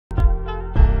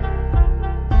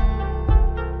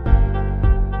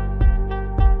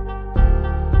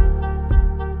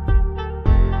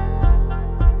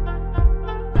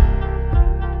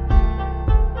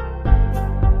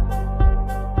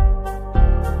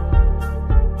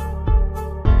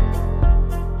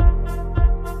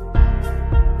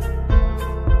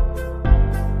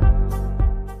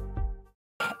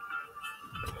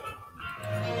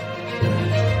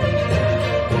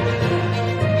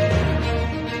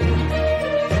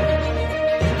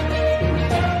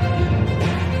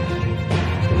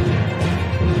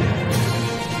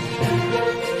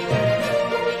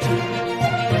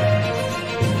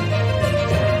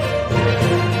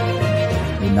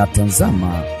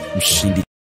Unatazama Mshindi.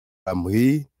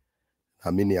 Hii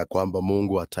naamini ya kwamba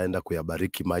Mungu ataenda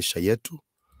kuyabariki maisha yetu.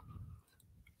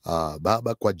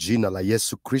 Baba, kwa jina la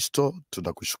Yesu Kristo,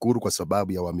 tunakushukuru kwa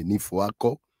sababu ya uaminifu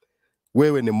wako.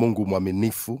 Wewe ni Mungu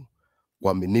mwaminifu.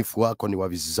 Uaminifu wako ni wa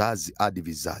vizazi hadi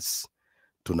vizazi.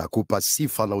 Tunakupa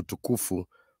sifa na utukufu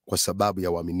kwa sababu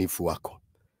ya uaminifu wako.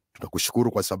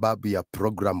 Tunakushukuru kwa sababu ya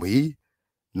programu hii.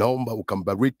 Naomba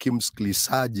ukambariki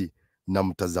msikilizaji na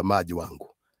mtazamaji wangu,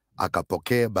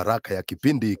 akapokee baraka ya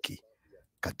kipindi hiki.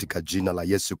 Katika jina la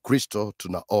Yesu Kristo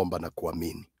tunaomba na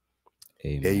kuamini.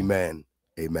 Amen.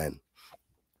 Amen.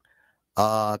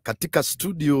 Katika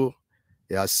studio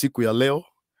ya siku ya leo,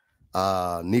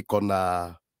 niko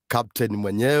na captain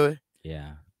mwenyewe.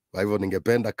 Kwa hivyo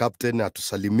ningependa captain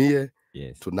atusalimie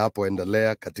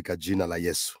tunapoendelea katika jina la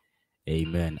Yesu.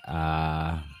 Amen.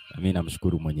 Mimi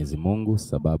namshukuru Mwenyezi Mungu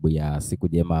sababu ya siku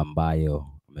njema ambayo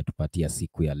umetupatia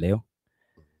siku ya leo.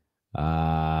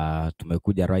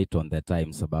 Tumekuja right on the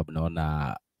time sababu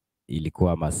naona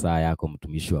ilikuwa masaa yako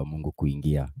mtumishi wa Mungu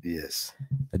kuingia. Yes.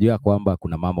 Najua kwamba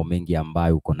kuna mambo mengi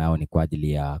ambayo uko nao ni kwa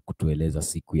ajili ya kutueleza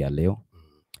siku ya leo.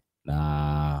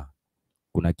 Na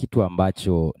kuna kitu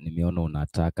ambacho nimeona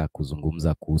unataka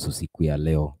kuzungumza kuhusu siku ya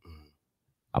leo,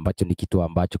 ambacho ni kitu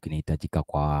ambacho kinahitajika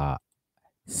kwa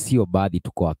sio baadhi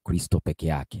tu kwa Kristo peke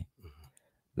yake,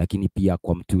 lakini pia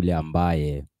kwa mtu yule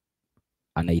ambaye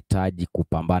anahitaji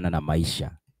kupambana na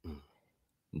maisha.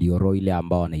 Ndio roho ile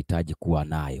ambao anahitaji kuwa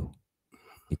nayo,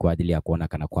 ni kwa ajili ya kuona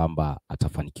kana kwamba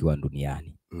atafanikiwa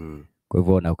duniani. Kwa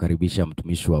hivyo naukaribisha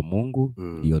mtumishi wa Mungu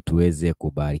ndio tuweze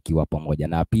kubarikiwa pamoja.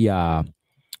 Na pia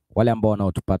wale ambao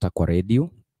wanaotupata kwa radio,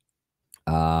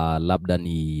 labda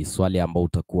ni swali ambao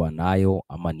utakuwa nayo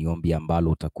ama ni ombi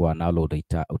ambalo utakuwa nalo,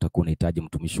 utakuwa unahitaji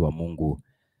mtumishi wa Mungu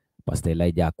Pastor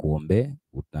Elijah akuombe,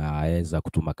 utaweza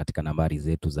kutuma katika nambari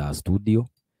zetu za studio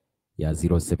ya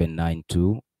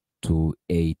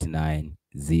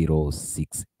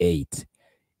 0792289068.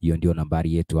 Hiyo ndio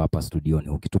nambari yetu hapa studioni.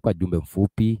 Ukitupa jumbe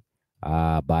mfupi,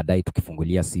 baadaye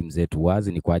tukifungulia simu zetu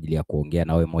wazi ni kwa ajili ya kuongea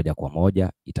nawe moja kwa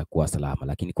moja, itakuwa salama.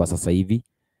 Lakini kwa sasa hivi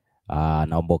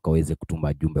naomba ukaweze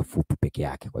kutuma jumbe fupi peke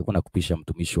yake. Kwa hivyo nakupisha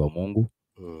mtumishi wa Mungu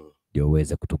ndio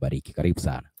uweze kutubariki. Karibu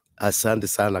sana. Asante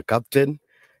sana captain.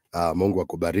 Mungu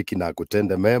akubariki na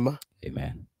akutende mema.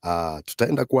 Amen.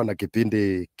 Tutaenda kuwa na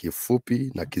kipindi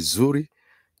kifupi na kizuri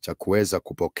cha kuweza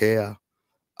kupokea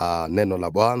neno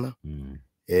la Bwana.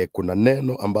 Kuna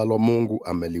neno ambalo Mungu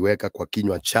ameliweka kwa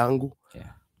kinywa changu.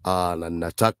 Na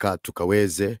ninataka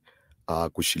tukaweze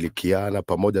kushirikiana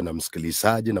pamoja na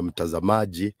msikilizaji na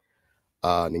mtazamaji.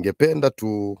 Ningependa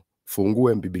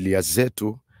tufungue Biblia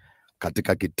zetu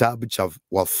katika kitabu cha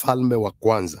Wafalme wa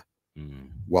Kwanza.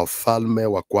 Wafalme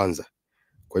wa Kwanza.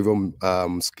 Kwa hivyo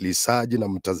msikilizaji na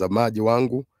mtazamaji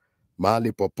wangu,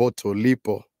 mahali popote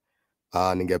ulipo,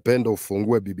 ningependa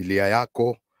ufungue Biblia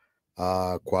yako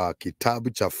kwa kitabu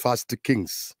cha First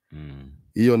Kings.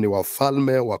 Hiyo ni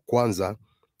Wafalme wa Kwanza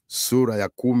sura ya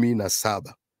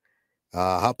 17.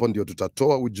 Hapo ndio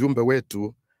tutatoa ujumbe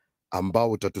wetu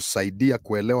ambao utatusaidia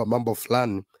kuelewa mambo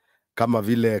fulani, kama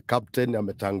vile captain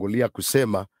ametangulia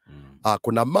kusema.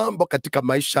 Kuna mambo katika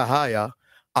maisha haya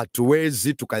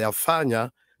hatuwezi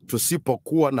tukayafanya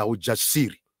tusipokuwa na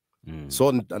ujasiri.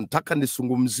 So nataka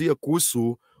nisungumzie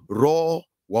kuhusu roho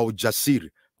wa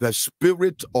ujasiri, the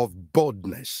spirit of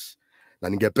boldness. Na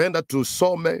ningependa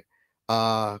tusome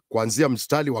kuanzia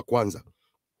mstari wa kwanza.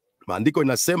 Maandiko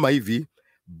inasema hivi: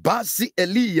 basi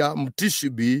Eliya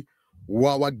Mtishibi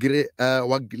wa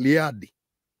Gileadi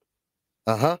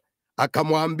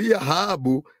akamwambia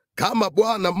Ahabu, kama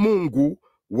Bwana Mungu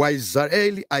wa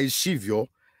Israeli aishivyo,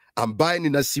 ambaye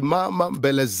ninasimama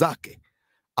mbele zake,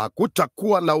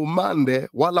 hakutakuwa na umande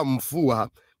wala mvua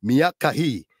miaka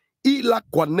hii ila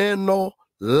kwa neno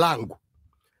langu.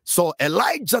 So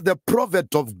Elijah the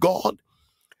prophet of God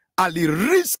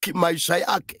aliriski maisha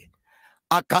yake,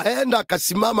 akaenda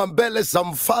akasimama mbele za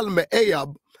mfalme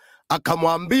Ahab,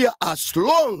 akamwambia, as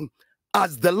long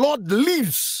as the Lord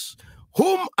lives,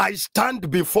 whom I stand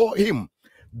before him,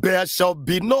 there shall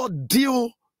be no dew,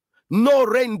 no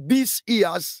rain these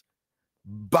years,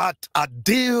 but a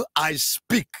dew I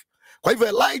speak. Kwa hivyo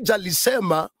Elijah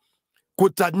alisema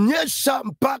kutanyesha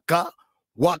mpaka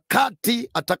wakati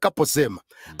atakaposema,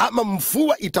 ama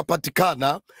mvua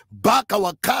itapatikana mpaka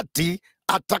wakati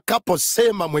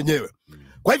atakaposema mwenyewe.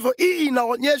 Kwa hivyo hii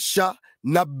inaonyesha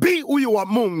nabii huyu wa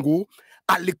Mungu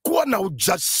alikuwa na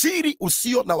ujasiri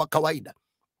usio na wa kawaida.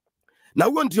 Na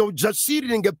huo ndio ujasiri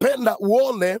ningependa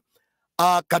uone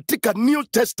katika New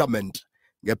Testament.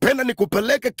 Ningependa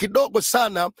nikupeleke kidogo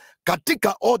sana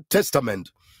katika Old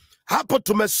Testament. Hapo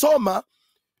tumesoma,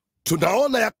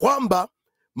 tunaona ya kwamba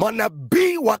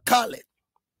manabii wa kale,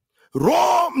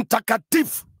 Roho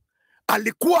Mtakatifu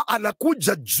alikuwa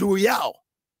anakuja juu yao.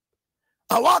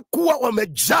 Hawakuwa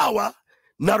wamejawa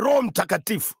na Roho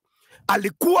Mtakatifu,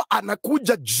 alikuwa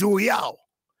anakuja juu yao.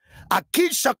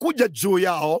 Akisha kuja juu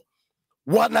yao,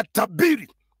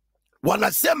 wanatabiri,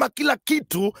 wanasema kila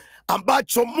kitu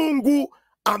ambacho Mungu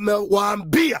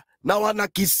amewaambia na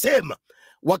wanakisema.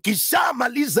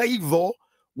 Wakishamaliza hivyo,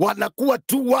 wanakuwa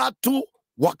tu watu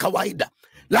wa kawaida,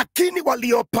 lakini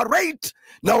walioperate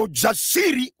na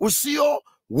ujasiri usio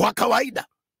wa kawaida.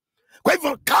 Kwa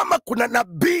hivyo kama kuna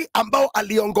nabii ambao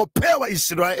aliongopewa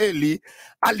Israeli,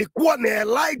 alikuwa ni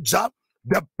Elijah,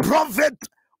 the prophet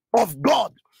of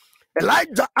God.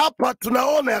 Elijah hapa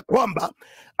tunaona ya kwamba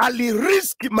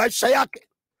aliriski maisha yake.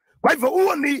 Kwa hivyo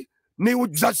huo ni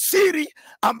ujasiri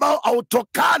ambao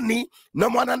hautokani na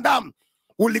mwanadamu.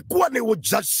 Ulikuwa ni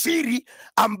ujasiri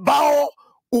ambao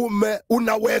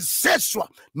unawezeshwa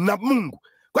na Mungu.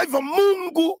 Kwa hivyo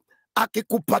Mungu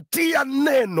akikupatia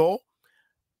neno,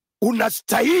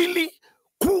 unastahili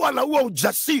kuwa na huo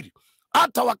ujasiri.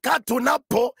 Hata wakati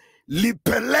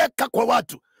unapolipeleka kwa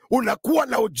watu, unakuwa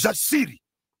na ujasiri,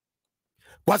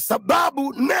 kwa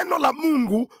sababu neno la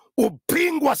Mungu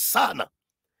upingwa sana.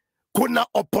 Kuna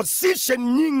opposition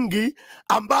nyingi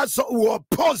ambazo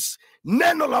uoppose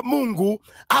neno la Mungu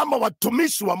ama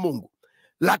watumishi wa Mungu.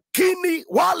 Lakini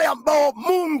wale ambao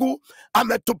Mungu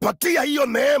ametupatia hiyo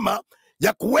neema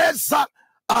ya kuweza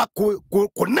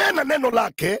kunena neno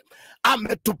lake,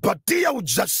 ametupatia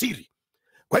ujasiri.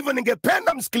 Kwa hivyo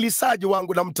ningependa msikilizaji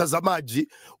wangu na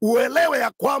mtazamaji uelewe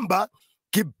ya kwamba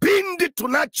kipindi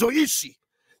tunachoishi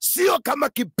sio kama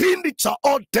kipindi cha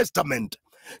Old Testament.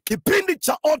 Kipindi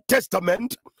cha Old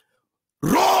Testament,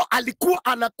 Roho alikuwa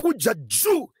anakuja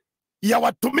juu ya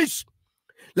watumishi,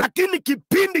 lakini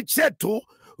kipindi chetu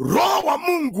Roho wa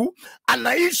Mungu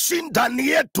anaishi ndani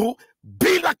yetu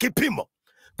bila kipimo.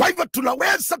 Kwa hivyo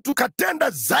tunaweza tukatenda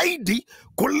zaidi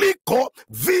kuliko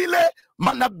vile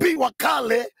manabii wa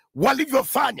kale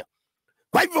walivyofanya.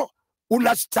 Kwa hivyo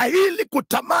unastahili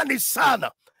kutamani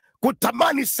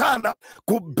sana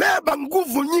kubeba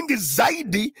nguvu nyingi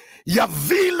zaidi ya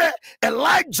vile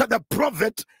Elijah the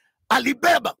prophet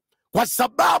alibeba, kwa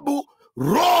sababu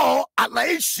Roho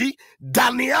anaishi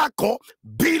ndani yako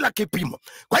bila kipimo.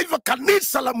 Kwa hivyo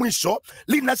kanisa la mwisho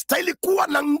linastahili kuwa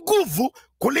na nguvu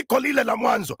kuliko lile la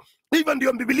mwanzo. Hivyo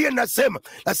ndio Biblia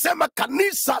nasema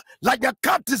kanisa la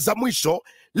nyakati za mwisho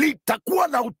litakuwa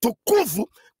na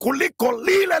utukufu kuliko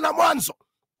lile la mwanzo.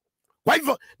 Kwa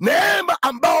hivyo neema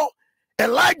ambao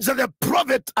Elijah the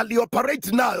prophet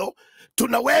alioperate nayo,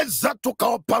 tunaweza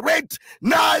tukaoperate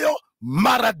nayo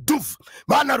maradufu,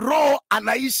 maana Roho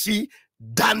anaishi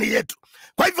ndani yetu.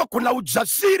 Kwa hivyo kuna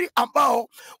ujasiri ambao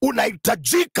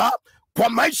unahitajika kwa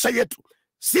maisha yetu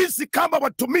sisi kama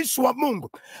watumishi wa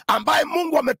Mungu, ambaye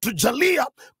Mungu ametujalia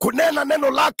kunena neno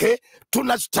lake.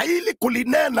 Tunastahili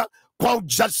kulinena kwa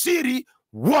ujasiri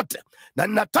wote. Na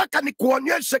ninataka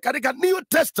nikuonyeshe katika New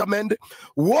Testament,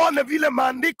 uone vile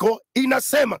maandiko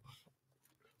inasema,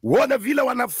 uone vile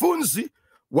wanafunzi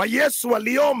wa Yesu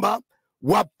waliomba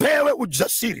wapewe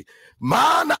ujasiri.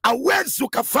 Maana hauwezi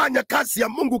ukafanya kazi ya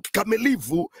Mungu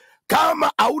kikamilifu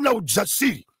kama hauna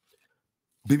ujasiri.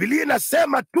 Biblia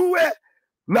inasema tuwe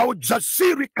na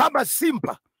ujasiri kama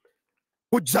simba.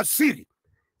 Ujasiri,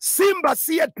 simba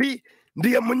si eti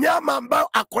ndiye mnyama ambao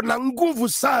ako na nguvu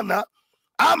sana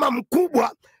ama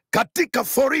mkubwa katika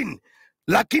forini,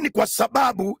 lakini kwa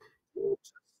sababu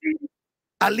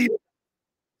alio.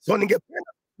 So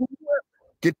ningependa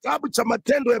kitabu cha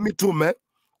Matendo ya Mitume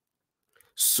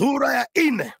sura ya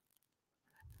 4.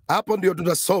 Hapo ndio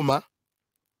tunasoma.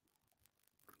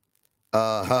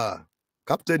 Aha,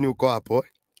 Captain uko hapo?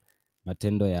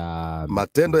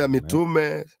 Matendo ya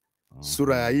Mitume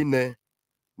sura ya 4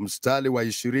 mstari wa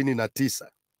 29.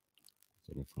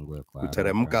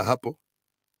 Uteremka hapo.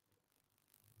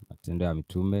 Matendo ya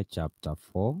Mitume chapter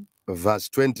 4 verse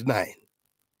 29.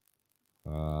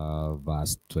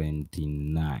 Verse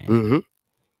 29.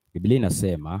 Biblia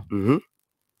inasema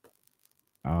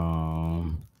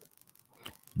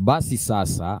basi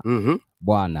sasa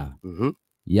Bwana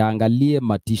yaangalie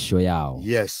matisho yao.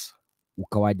 Yes.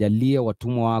 Ukawajalie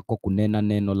watumwa wako kunena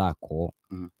neno lako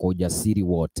kwa ujasiri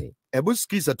wote. Hebu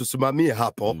sikiza, tusimamie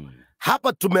hapo.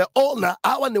 Hapa tumeona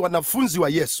hawa ni wanafunzi wa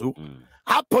Yesu.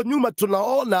 Hapo nyuma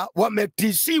tunaona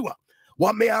wametishiwa,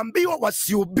 wameambiwa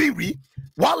wasihubiri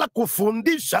wala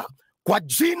kufundisha kwa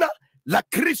jina la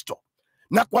Kristo,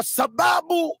 na kwa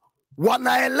sababu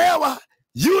wanaelewa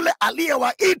yule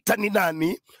aliyewaita ni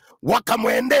nani,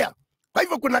 wakamwendea. Kwa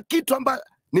hivyo kuna kitu ambacho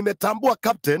nimetambua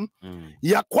Captain,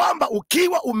 ya kwamba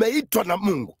ukiwa umeitwa na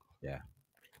Mungu,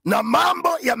 na mambo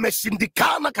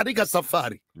yameshindikana katika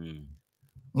safari,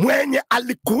 mwenye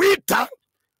alikuita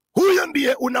huyo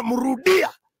ndiye unamrudia,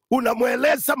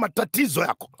 unamweleza matatizo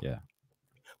yako.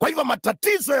 Kwa hivyo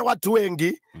matatizo ya watu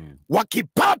wengi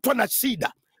wakipatwa na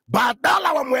shida,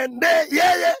 badala wamwendee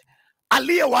yeye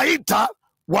aliyewaita,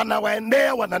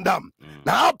 wanawaendea wanadamu,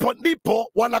 na hapo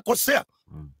ndipo wanakosea.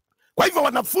 Kwa hivyo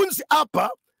wanafunzi hapa,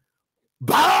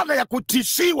 baada ya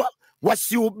kutishiwa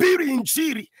wasihubiri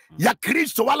injili ya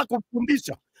Kristo wala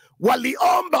kufundisha,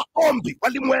 waliomba ombi,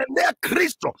 walimwendea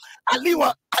Kristo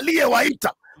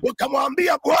aliyewaita,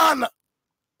 wakamwambia, Bwana,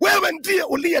 wewe ndiye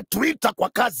uliyetuita kwa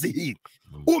kazi hii,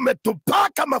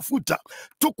 umetupaka mafuta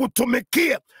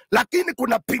tukutumikie, lakini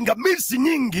kuna pingamizi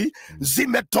nyingi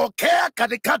zimetokea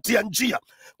katikati ya njia.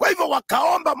 Kwa hivyo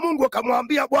wakaomba Mungu,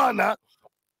 wakamwambia, Bwana,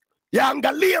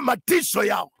 yaangalie matisho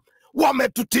yao,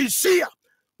 wametutishia,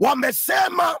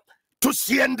 wamesema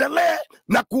tusiendelee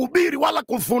na kuhubiri wala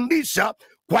kufundisha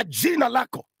kwa jina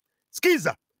lako.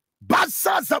 Sikiza, basi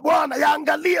sasa Bwana,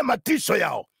 yaangalie matisho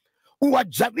yao,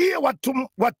 uwajalie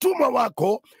watumwa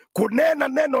wako kunena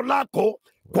neno lako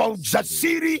kwa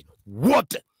ujasiri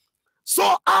wote.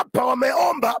 So hapa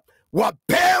wameomba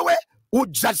wapewe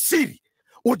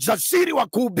ujasiri wa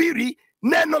kuhubiri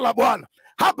neno la Bwana.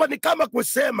 Hapa ni kama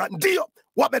kusema, ndio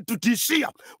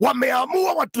wametutishia,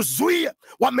 wameamua watuzuie,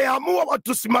 wameamua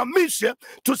watusimamishe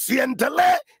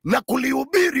tusiendelee na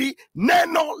kulihubiri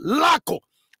neno lako.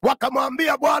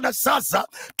 Wakamwambia Bwana, sasa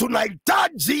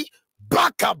tunahitaji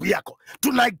backup yako,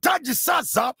 tunahitaji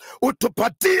sasa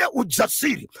utupatie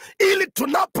ujasiri, ili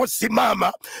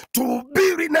tunaposimama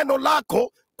tuhubiri neno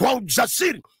lako kwa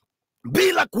ujasiri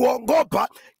bila kuogopa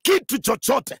kitu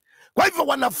chochote. Kwa hivyo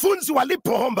wanafunzi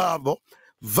walipoomba hapo,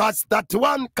 verse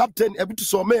 31, Captain, hebu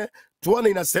tusomee tuone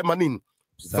inasema nini.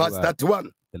 Verse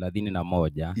 31.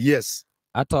 31. Yes.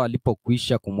 Hata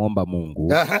walipokwisha kumwomba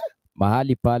Mungu,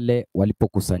 mahali pale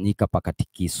walipokusanyika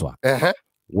pakatikiswa.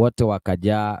 Wote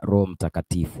wakajaa Roho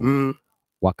Mtakatifu.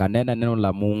 Wakanena neno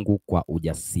la Mungu kwa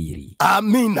ujasiri.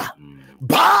 Amina.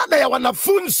 Baada ya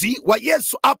wanafunzi wa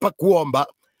Yesu hapa kuomba,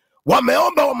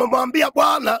 wameomba, wamemwambia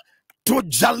Bwana,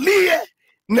 tujalie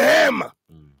neema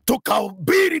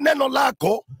tukahubiri neno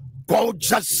lako kwa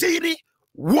ujasiri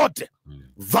wote.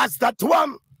 Verse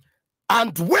 31.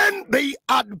 And when they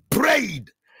had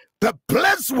prayed, the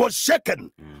place was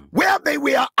shaken where they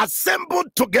were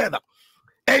assembled together,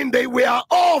 and they were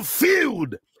all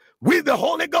filled with the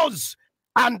Holy Ghost,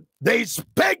 and they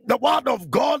spake the word of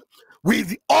God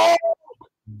with all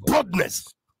boldness.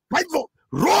 Kwa hivyo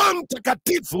Roho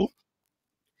Mtakatifu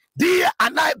ndiye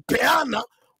anayepeana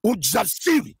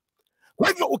ujasiri. Kwa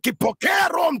hivyo ukipokea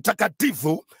Roho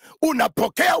Mtakatifu,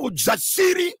 unapokea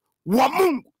ujasiri wa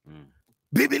Mungu.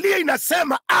 Biblia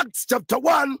inasema, Acts chapter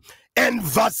 1 and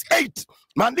verse 8,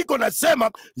 maandiko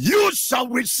nasema, you shall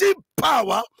receive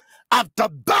power after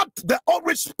that the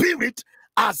Holy Spirit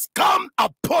has come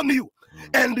upon you,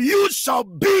 and you shall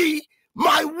be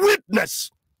my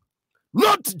witness.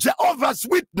 Not Jehovah's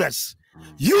Witness.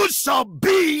 You shall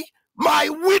be my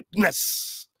witness.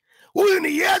 Huyu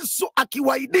ni Yesu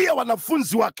akiwaidia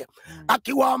wanafunzi wake,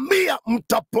 akiwaambia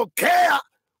mtapokea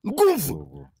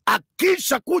nguvu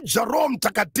akisha kuja Roho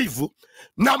Mtakatifu,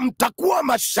 na mtakuwa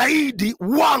mashahidi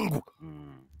wangu.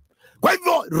 Kwa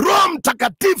hivyo Roho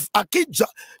Mtakatifu akija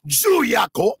juu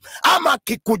yako ama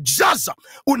akikujaza,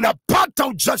 unapata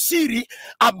ujasiri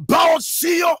ambao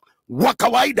sio wa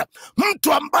kawaida.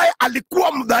 Mtu ambaye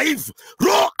alikuwa mdhaifu,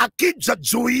 Roho akija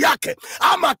juu yake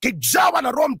ama akijawa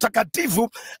na Roho Mtakatifu,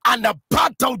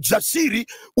 anapata ujasiri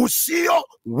usio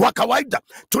wa kawaida.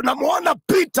 Tunamwona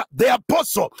Peter the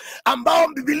Apostle, ambao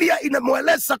Biblia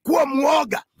inamweleza kuwa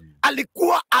muoga.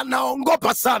 Alikuwa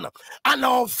anaogopa sana,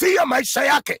 anahofia maisha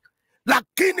yake,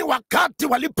 lakini wakati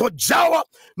walipojawa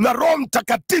na Roho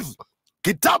Mtakatifu,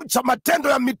 kitabu cha Matendo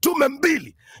ya Mitume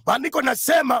 2, maandiko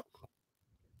nasema,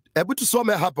 hebu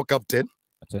tusome hapo Captain.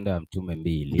 Matendo ya Mitume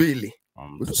 2.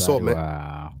 Tusome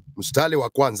mstari wa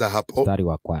kwanza hapo. Mstari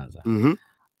wa kwanza.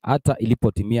 Hata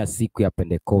ilipotimia siku ya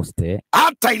Pentekoste.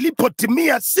 Hata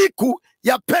ilipotimia siku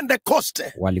ya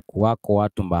Pentekoste. Walikuwako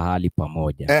watu mahali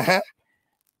pamoja.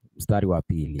 Mstari wa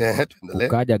pili.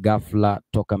 Ukaja ghafla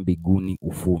toka mbinguni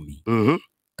uvumi.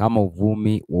 Kama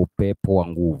uvumi wa upepo wa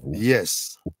nguvu.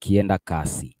 Yes. Ukienda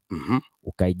kasi.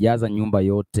 Ukaijaza nyumba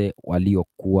yote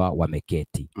waliokuwa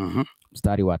wameketi.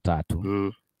 Mstari wa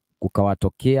 3.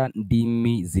 Kukawatokea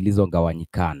ndimi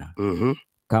zilizogawanyikana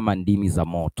kama ndimi za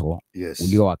moto,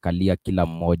 uliowakalia kila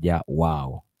mmoja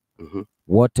wao.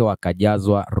 Wote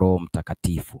wakajazwa Roho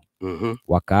Mtakatifu.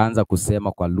 Wakaanza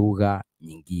kusema kwa lugha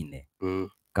nyingine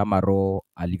kama Roho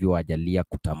alivyowajalia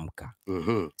kutamka.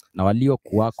 Na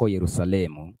waliokuwako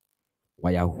Yerusalemu,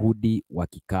 Wayahudi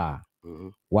wakikaa,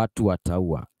 watu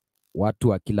wataua, watu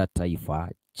wa kila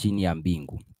taifa chini ya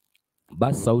mbingu.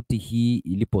 Basi sauti hii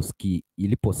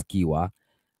iliposikiwa,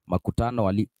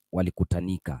 makutano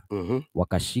walikutanika,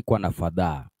 wakashikwa na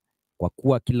fadhaa, kwa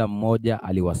kuwa kila mmoja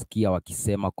aliwasikia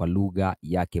wakisema kwa lugha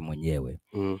yake mwenyewe.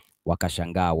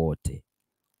 Wakashangaa wote,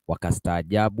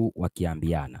 wakastaajabu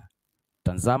wakiambiana,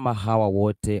 tazama, hawa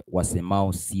wote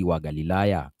wasemao si wa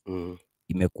Galilaya?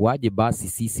 Imekuwaje basi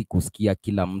sisi kusikia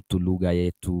kila mtu lugha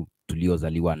yetu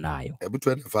tuliozaliwa nayo? Hebu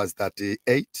tuende verse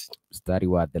 38. Mstari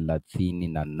wa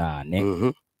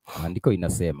 38. Maandiko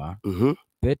inasema,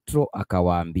 Petro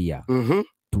akawaambia,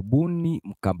 tubuni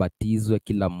mkabatizwe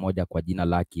kila mmoja kwa jina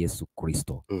lake Yesu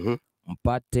Kristo,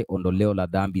 mpate ondoleo la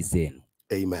dhambi zenu.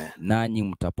 Amen. Nanyi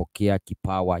mtapokea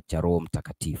kipawa cha Roho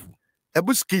Mtakatifu.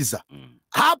 Hebu sikiza.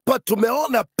 Hapa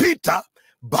tumeona Peter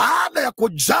baada ya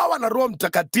kujawa na Roho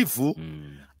Mtakatifu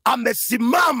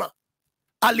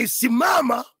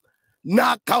alisimama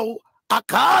na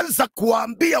akaanza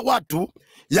kuambia watu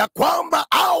ya kwamba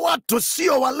hao watu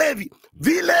sio walevi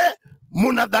vile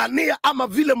munadhania ama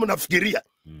vile munafikiria.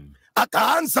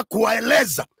 Akaanza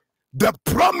kuwaeleza the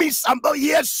promise ambayo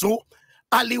Yesu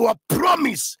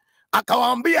aliwapromise.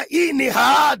 Akawaambia hii ni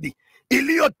ahadi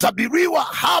iliyotabiriwa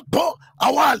hapo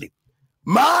awali.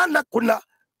 Maana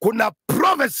kuna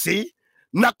prophecy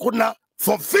na kuna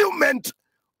fulfillment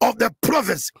of the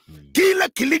prophecy. Kile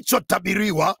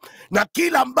kilichotabiriwa na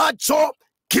kile ambacho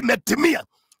kimetimia.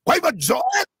 Kwa hivyo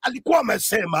Joel alikuwa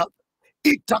amesema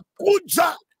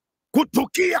itakuja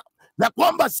kutukia, na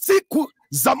kwamba siku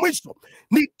za mwisho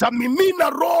nitamimina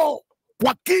Roho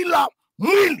kwa kila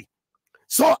mwili.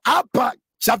 So hapa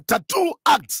chapter 2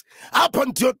 Acts, hapo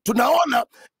ndio tunaona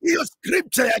hiyo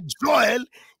scripture ya Joel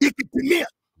ikitimia.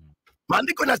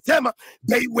 Maandiko nasema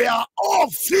they were all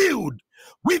filled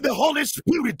with the Holy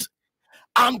Spirit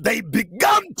and they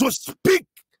began to speak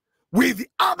with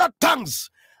other tongues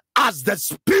as the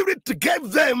Spirit gave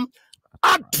them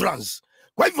utterance.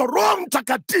 Kwa hivyo Roho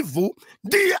Mtakatifu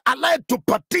ndiye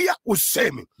anayetupatia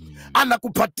usemi.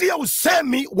 Anakupatia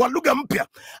usemi wa lugha mpya.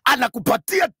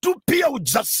 Anakupatia tu pia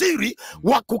ujasiri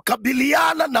wa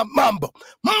kukabiliana na mambo.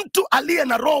 Mtu aliye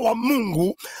na Roho wa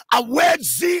Mungu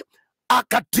hawezi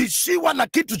akatishiwa na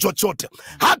kitu chochote.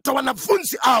 Hata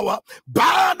wanafunzi hawa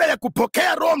baada ya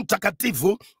kupokea Roho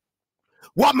Mtakatifu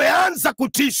wameanza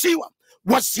kutishiwa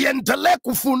wasiendelee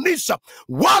kufundisha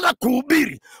wala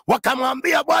kuhubiri.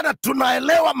 Wakamwambia Bwana,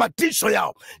 tunaelewa matisho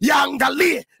yao,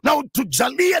 yaangalie na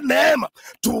utujalie neema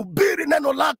tuhubiri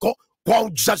neno lako kwa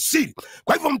ujasiri.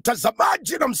 Kwa hivyo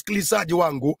mtazamaji na msikilizaji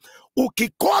wangu,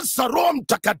 ukikosa Roho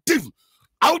Mtakatifu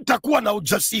hautakuwa na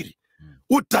ujasiri,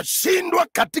 utashindwa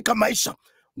katika maisha.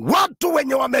 Watu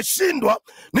wenye wameshindwa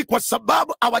ni kwa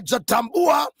sababu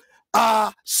hawajatambua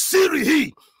siri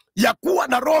hii ya kuwa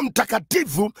na Roho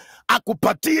Mtakatifu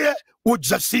akupatie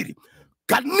ujasiri.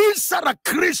 Kanisa la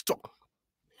Kristo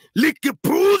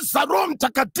likipuuza Roho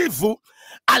Mtakatifu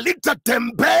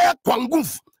alitatembea kwa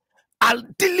nguvu,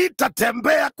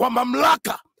 alitatembea kwa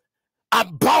mamlaka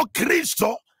ambao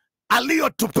Kristo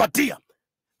aliyotupatia.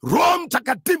 Roho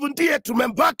Mtakatifu ndiye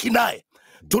tumembaki naye,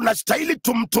 tunastahili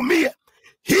tumtumie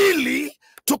ili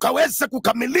tukaweze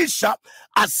kukamilisha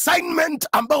assignment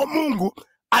ambayo Mungu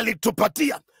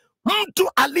alitupatia.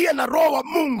 Mtu aliye na Roho wa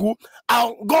Mungu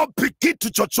aogopi kitu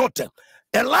chochote.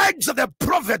 Elijah the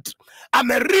prophet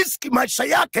ameriski maisha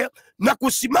yake na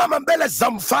kusimama mbele za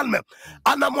mfalme.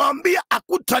 Anamwambia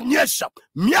akutanyesha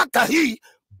miaka hii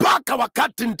mpaka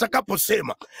wakati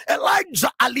nitakaposema.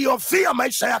 Elijah alihofia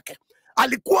maisha yake.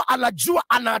 Alikuwa anajua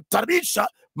anahatarisha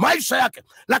maisha yake,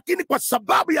 lakini kwa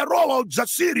sababu ya roho wa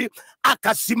ujasiri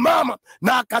akasimama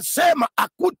na akasema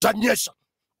akutanyesha.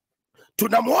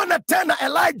 Tunamuona tena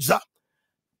Elijah,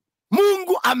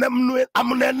 Mungu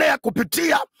amnenea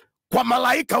kupitia kwa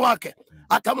malaika wake,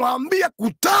 akamwambia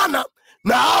kutana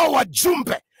na hao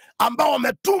wajumbe ambao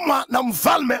wametumwa na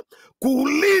mfalme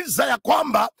kuuliza ya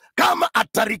kwamba kama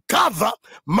atarikava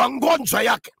magonjwa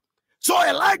yake. So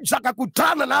Elijah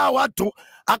akakutana na hao watu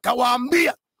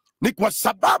akawaambia, ni kwa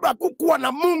sababu hakukuwa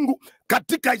na Mungu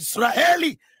katika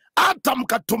Israeli hata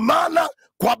mkatumana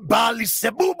kwa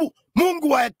Baal-Zebubu, mungu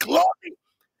wa Ekloni.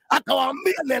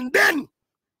 Akawaambia nendeni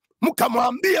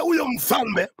mkamwambie huyo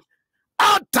mfalme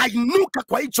atainuka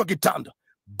kwa hicho kitanda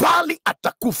bali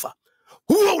atakufa.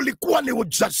 Huo ulikuwa ni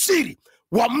ujasiri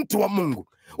wa mtu wa Mungu.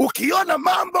 Ukiona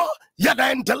mambo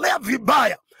yanaendelea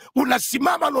vibaya,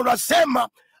 unasimama na unasema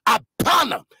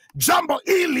hapana, jambo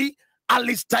hili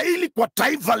alistahili kwa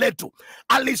taifa letu,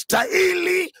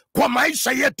 alistahili kwa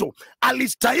maisha yetu,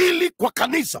 alistahili kwa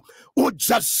kanisa.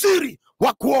 Ujasiri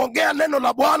wa kuongea neno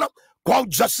la Bwana kwa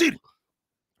ujasiri.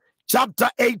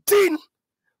 Chapter 18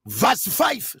 verse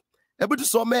 5. Hebu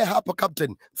tusomee hapo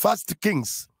Captain. First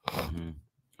Kings.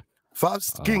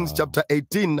 First Kings chapter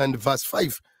 18 and verse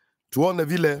 5. Tuone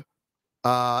vile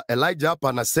Elijah hapa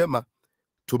anasema.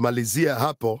 Tumalizie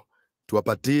hapo,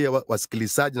 tuwapatie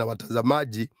wasikilizaji na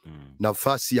watazamaji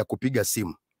nafasi ya kupiga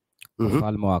simu.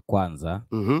 Wafalme wa kwanza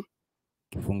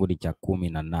kifungu cha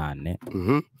 18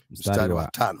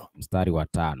 mstari wa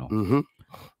 5.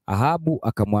 Ahabu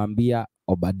akamwambia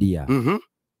Obadia,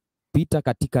 pita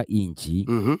katika nchi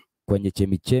kwenye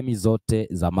chemichemi zote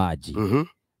za maji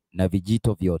na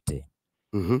vijito vyote.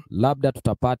 Labda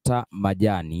tutapata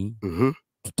majani,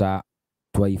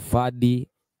 tutahifadhi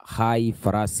hai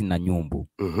farasi na nyumbu.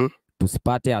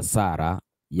 Tusipate hasara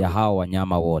ya hao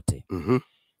wanyama wote.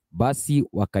 Basi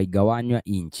wakaigawanywa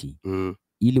nchi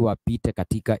ili wapite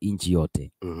katika nchi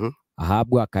yote.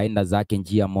 Ahabu akaenda zake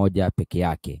njia moja peke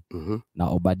yake, na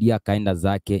Obadia akaenda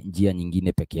zake njia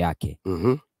nyingine peke yake.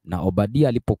 Na Obadia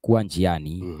alipokuwa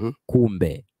njiani,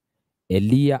 kumbe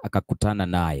Eliya akakutana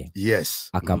naye. Yes.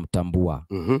 Akamtambua.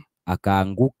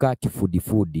 Akaanguka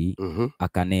kifudifudi,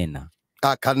 akanena,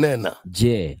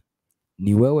 je,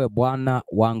 ni wewe bwana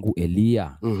wangu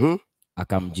Eliya?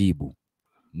 Akamjibu,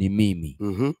 ni mimi.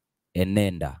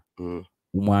 Enenda,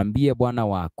 umwambie bwana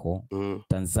wako,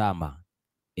 tazama,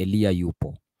 Eliya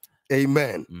yupo.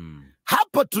 Amen.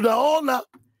 Hapo tunaona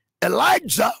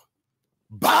Elijah,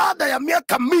 baada ya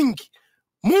miaka mingi,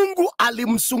 Mungu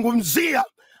alimzungumzia,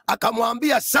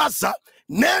 akamwambia, sasa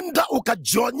nenda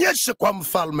ukajionyeshe kwa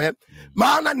mfalme,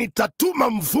 maana nitatuma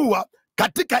mvua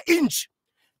katika nchi.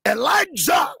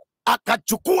 Elijah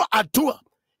akachukua hatua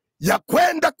ya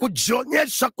kwenda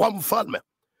kujionyesha kwa mfalme.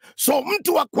 So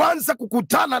mtu wa kwanza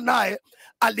kukutana naye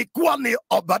alikuwa ni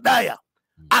Obadiah.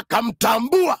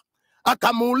 Akamtambua,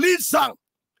 akamuuliza,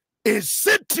 is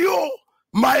it you,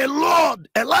 my lord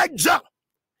Elijah?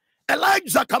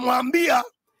 Elijah akamwambia,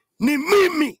 ni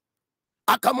mimi.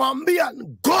 Akamwambia,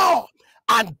 go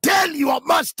and tell your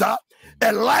master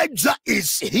Elijah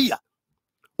is here.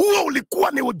 Huo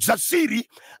ulikuwa ni ujasiri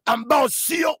ambao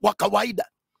sio wa kawaida.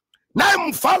 Naye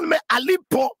mfalme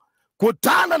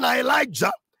alipokutana na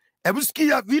Elijah, hebu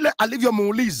sikia vile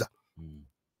alivyomuuliza.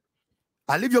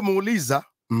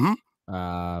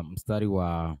 Mstari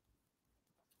wa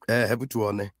hebu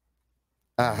tuone.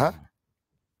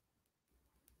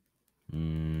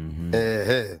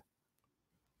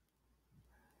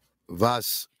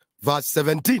 Verse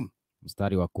 17.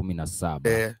 Mstari wa 17.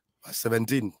 Verse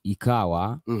 17.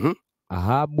 Ikawa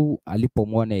Ahabu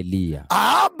alipomwona Eliya.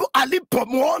 Ahabu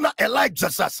alipomwona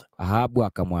Elijah sasa. Ahabu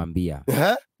akamwambia,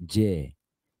 je,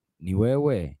 ni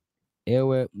wewe,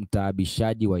 ewe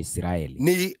mtaabishaji wa Israeli?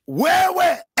 Ni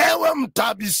wewe, ewe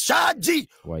mtaabishaji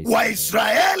wa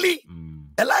Israeli?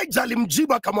 Elijah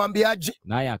alimjibu akamwambiaje?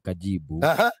 Naye akajibu,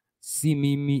 si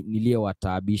mimi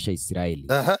niliyewataabisha Israeli,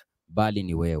 bali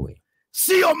ni wewe.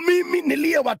 Sio mimi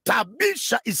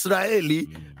niliyewataabisha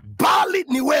Israeli, bali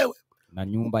ni wewe na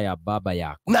nyumba ya baba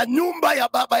yako. Na nyumba ya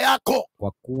baba yako.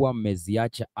 Kwa kuwa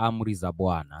mmeziacha amri za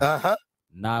Bwana,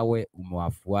 nawe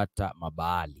umewafuata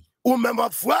Mabaali.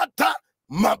 Umewafuata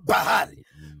Mabaali.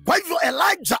 Kwa hivyo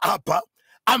Elijah hapa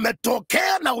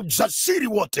ametokea na ujasiri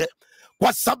wote,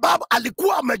 kwa sababu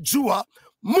alikuwa amejua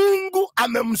Mungu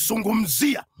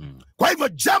amemzungumzia. Kwa hivyo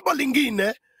jambo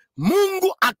lingine,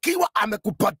 Mungu akiwa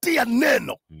amekupatia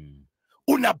neno,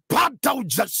 unapata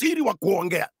ujasiri wa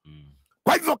kuongea.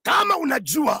 Kwa hivyo kama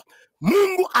unajua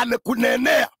Mungu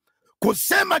amekunenea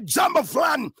kusema jambo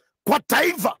fulani kwa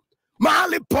taifa,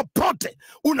 mahali popote,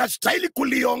 unastahili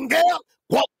kuliongea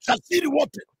kwa ujasiri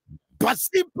wote,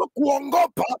 pasipo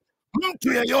kuongopa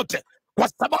mtu yeyote, kwa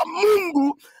sababu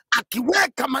Mungu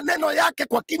akiweka maneno yake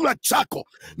kwa kinywa chako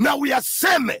na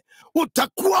uyaseme,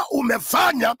 utakuwa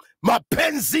umefanya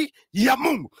mapenzi ya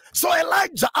Mungu. So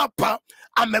Elijah hapa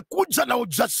amekuja na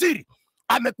ujasiri,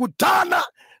 amekutana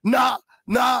na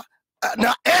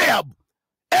Ahab.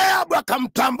 Ahab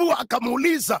akamtambua,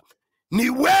 akamuuliza, ni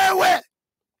wewe,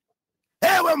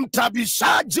 ewe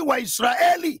mtabishaji wa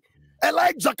Israeli?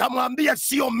 Elijah akamwambia,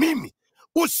 sio mimi,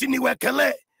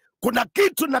 usiniwekelee. Kuna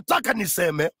kitu nataka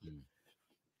niseme.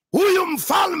 Huyu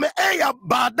mfalme Ahab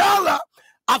badala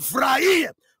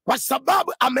afurahie kwa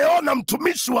sababu ameona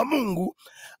mtumishi wa Mungu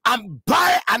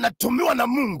ambaye anatumiwa na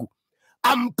Mungu,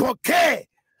 ampokee,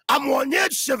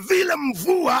 amuonyeshe vile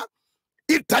mvua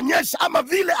itanyesha, ama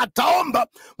vile ataomba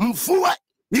mvua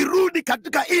irudi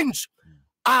katika nchi,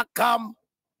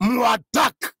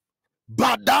 akamwattack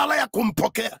badala ya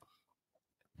kumpokea.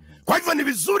 Kwa hivyo ni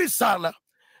vizuri sana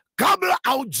kabla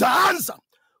haujaanza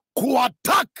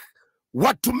kuattack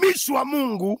watumishi wa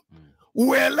Mungu,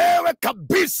 uelewe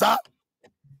kabisa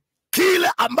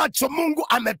kile ambacho Mungu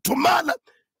ametumana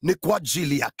ni kwa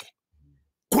ajili yake.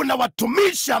 Kuna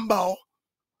watumishi ambao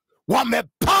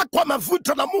wamepakwa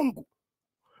mafuta na Mungu,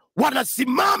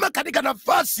 wanasimama katika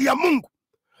nafasi ya Mungu.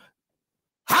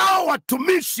 Hao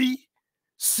watumishi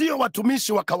sio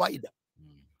watumishi wa kawaida.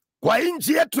 Kwa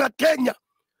nchi yetu ya Kenya,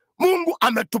 Mungu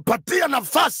ametupatia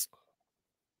nafasi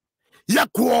ya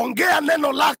kuongea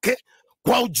neno lake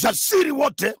kwa ujasiri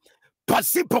wote,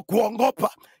 pasipo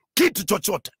kuongopa kitu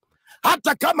chochote.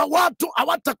 Hata kama watu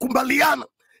hawatakubaliana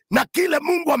na kile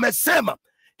Mungu amesema,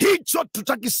 hicho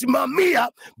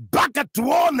tutakisimamia mpaka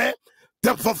tuone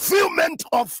the fulfillment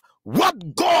of what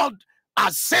God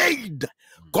has said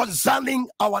concerning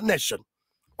our nation.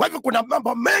 Kwa hivyo kuna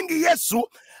mambo mengi Yesu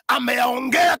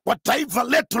ameyaongea kwa taifa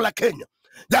letu la Kenya,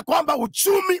 ya kwamba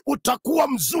uchumi utakuwa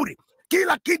mzuri,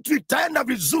 kila kitu itaenda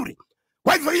vizuri.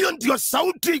 Kwa hivyo hiyo ndio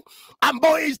sauti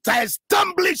ambayo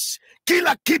itaestablish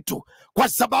kila kitu, kwa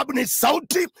sababu ni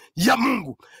sauti ya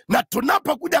Mungu. Na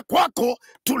tunapokuja kwako,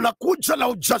 tunakuja na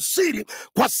ujasiri,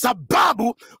 kwa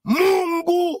sababu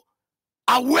Mungu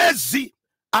hawezi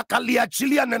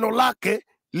akaliachilia neno lake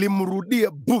limrudie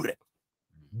bure,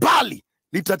 bali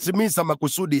litatimiza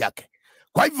makusudi yake.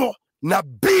 Kwa hivyo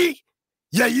nabii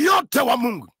yeyote wa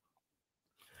Mungu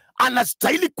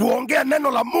anastahili kuongea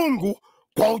neno la Mungu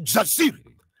kwa ujasiri.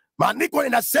 Maandiko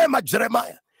inasema,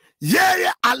 Yeremia,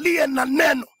 yeye aliye na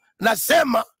neno,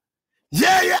 nasema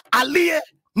yeye aliye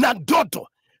na ndoto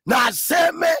na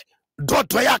aseme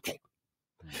ndoto yake,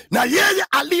 na yeye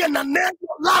aliye na neno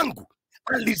langu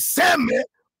aliseme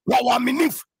kwa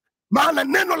uaminifu. Maana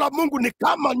neno la Mungu ni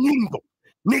kama nyundo,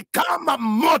 ni kama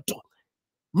moto,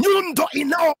 nyundo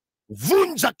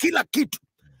inaovunja kila kitu.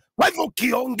 Kwa hivyo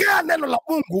ukiongea neno la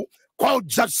Mungu kwa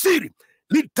ujasiri,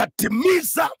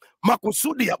 litatimiza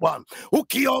makusudi ya Bwana.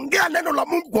 Ukiongea neno la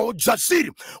Mungu kwa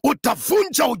ujasiri,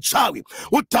 utavunja uchawi,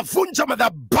 utavunja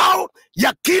madhabahu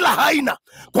ya kila aina,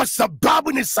 kwa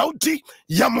sababu ni sauti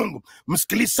ya Mungu.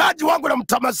 Msikilizaji wangu na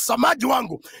mtazamaji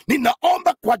wangu,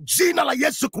 ninaomba kwa jina la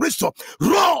Yesu Kristo,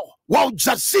 roho wa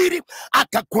ujasiri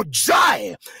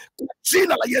akakujae kwa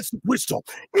jina la Yesu Kristo,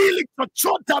 ili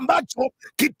chochote ambacho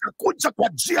kitakuja kwa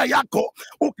njia yako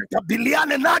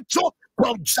ukakabiliane nacho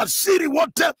kwa ujasiri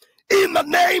wote, in the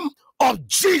name of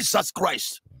Jesus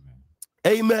Christ.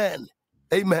 Amen.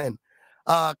 Amen.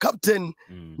 Captain,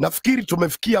 nafikiri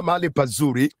tumefikia mahali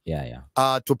pazuri.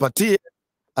 Tupatie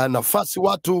nafasi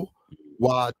watu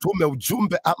watume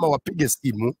ujumbe ama wapige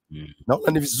simu.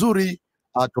 Naona ni vizuri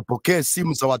tupokee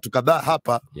simu za watu kadhaa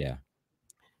hapa,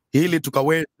 ili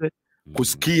tukaweze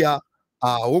kusikia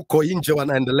huko nje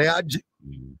wanaendeleaje.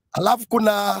 Alafu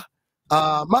kuna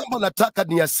mambo nataka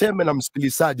niyaseme na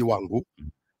msikilizaji wangu.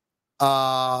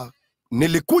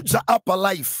 Nilikuja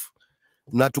hapa live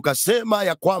na tukasema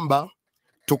ya kwamba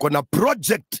tuko na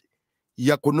project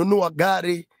ya kununua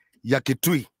gari ya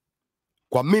Kitui.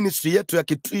 Kwa ministry yetu ya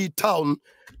Kitui Town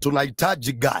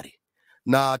tunahitaji gari,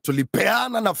 na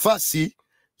tulipeana nafasi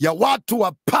ya watu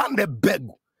wapande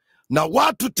mbegu, na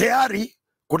watu tayari,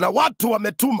 kuna watu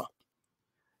wametuma.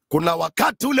 Kuna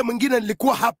wakati ule mwingine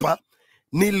nilikuwa hapa,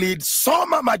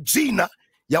 nilisoma majina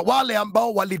ya wale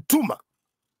ambao walituma.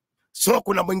 So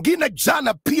kuna mwingine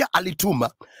jana pia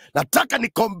alituma. Nataka ni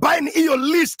combine hiyo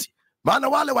list, maana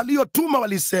wale waliotuma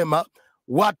walisema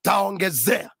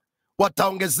wataongezea.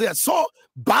 So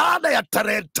baada ya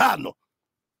tarehe 5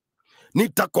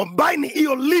 nitacombine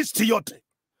hiyo list yote,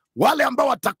 wale ambao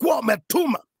watakuwa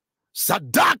wametuma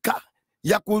sadaka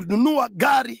ya kununua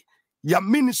gari ya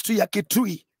ministry ya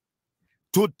Kitui,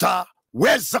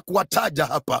 tutaweza kuwataja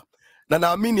hapa, na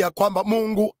naamini ya kwamba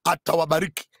Mungu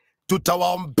atawabariki.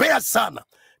 Tutawaombea sana,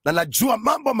 na najua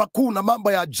mambo makuu na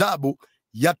mambo ya ajabu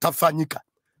yatafanyika.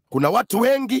 Kuna watu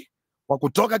wengi wa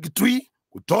kutoka Kitui,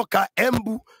 kutoka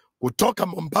Embu, kutoka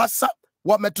Mombasa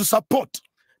wametusupport,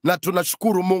 na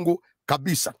tunashukuru Mungu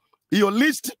kabisa. Hiyo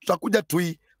list tutakuja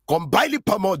combine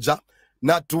pamoja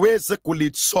na tuweze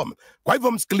kulisoma. Kwa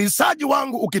hivyo msikilizaji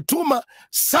wangu, ukituma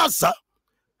sasa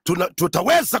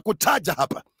tutaweza kutaja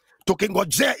hapa,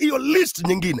 tukingojea hiyo list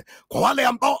nyingine. Kwa wale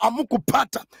ambao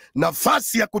hamkupata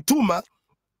nafasi ya kutuma,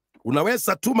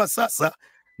 unaweza tuma sasa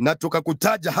na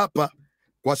tukakutaja hapa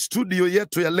kwa studio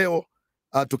yetu ya leo,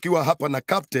 tukiwa hapa na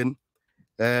Captain.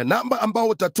 Namba ambao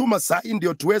utatuma saa hii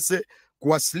ndio tuweze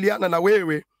kuwasiliana na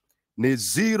wewe ni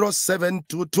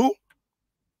 0722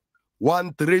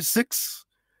 136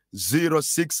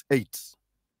 068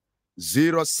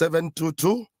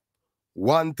 0722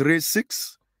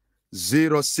 136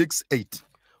 068.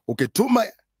 Ukituma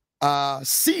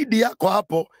seed yako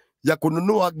hapo ya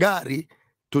kununua gari,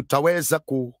 tutaweza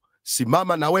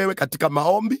kusimama na wewe katika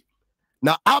maombi,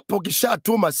 na hapo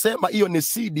kishatuma sema hiyo ni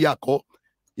seed yako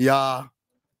ya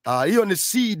hiyo ni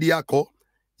seed yako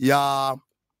ya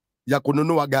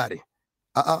kununua gari.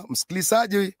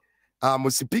 Msikilizaji,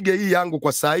 msipige hii yangu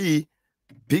kwa saa hii,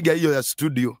 piga hiyo ya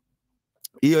studio.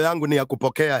 Hiyo yangu ni ya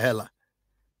kupokea hela.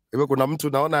 Hivyo kuna mtu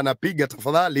naona anapiga,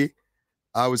 tafadhali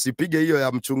usipige hiyo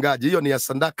ya mchungaji, hiyo ni ya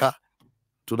sadaka.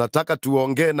 Tunataka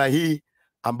tuongee na hii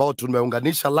ambao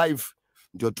tumeunganisha live,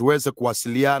 ndio tuweze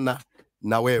kuwasiliana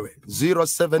na wewe.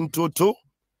 0722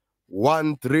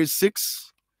 136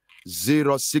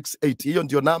 068. Hiyo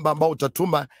ndio namba ambao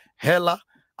utatuma hela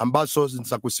ambazo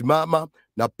za kusimama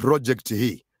na project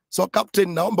hii. So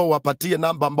Captain, naomba uwapatie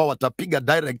namba ambao watapiga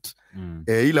direct,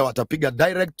 ile watapiga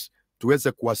direct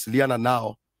tuweze kuwasiliana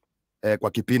nao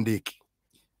kwa kipindi hiki.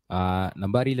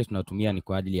 Nambari ile tunatumia ni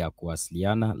kwa ajili ya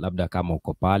kuwasiliana, labda kama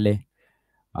uko pale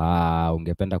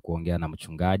ungependa kuongea na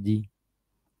mchungaji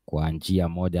kwa njia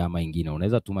moja ama ingine,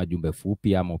 unaweza tuma jumbe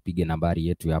fupi ama upige nambari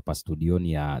yetu ya hapa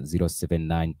studioni ya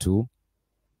 0792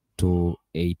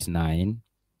 289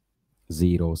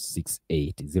 068.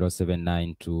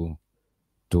 0792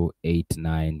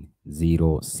 289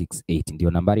 068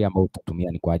 ndio nambari ambayo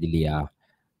utatumia. Ni kwa ajili ya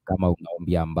kama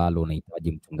unaombi ambalo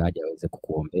unahitaji mchungaji aweze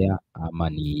kukuombea, ama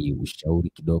ni ushauri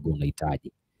kidogo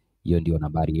unahitaji, hiyo ndio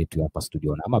nambari yetu hapa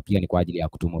studio. Ama pia ni kwa ajili ya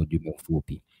kutuma ujumbe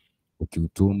mfupi.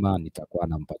 Ukiutuma nitakuwa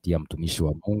nampatia mtumishi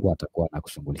wa Mungu, atakuwa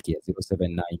anakushughulikia.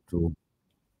 0792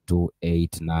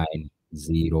 289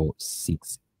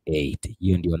 068,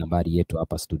 hiyo ndio nambari yetu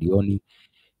hapa studioni.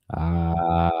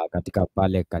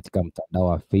 Katika mtandao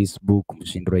wa Facebook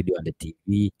Mshindo Radio and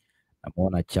TV,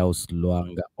 namuona Charles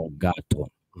Luanga Ogato.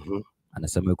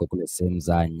 Anasema yuko kule sehemu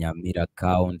za Nyamira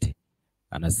County,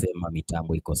 anasema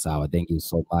mitambo iko sawa. Thank you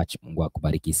so much, Mungu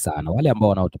akubariki sana. Wale ambao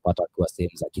wanaotupata wakiwa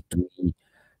sehemu za Kitui,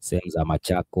 sehemu za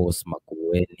Machakos,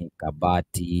 Makueni,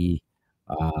 Kabati,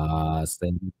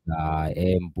 sehemu za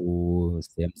Embu,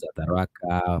 sehemu za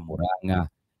Tharaka, Murang'a,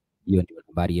 hiyo ndio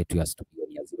nambari yetu ya studio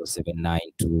ya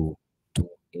 0792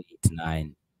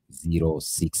 289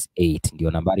 068.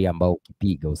 Ndio nambari ambao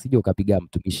ukipiga usije ukapiga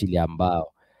mtumishi ile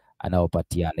ambao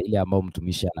anaopatiana. Ile ambao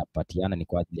mtumishi anapatiana ni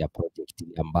kwa ajili ya project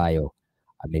ile ambayo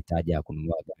ametaja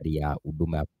kununua gari ya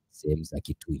huduma ya sehemu za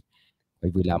Kitui. Kwa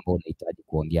hivyo ile ambao unahitaji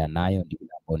kuongea nayo ndio ile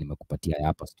ambao nimekupatia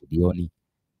hapa studioni,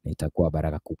 na itakuwa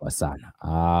baraka kubwa sana.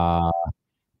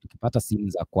 Tukipata simu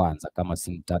za kwanza kama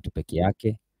simu 3 peke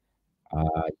yake,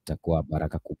 itakuwa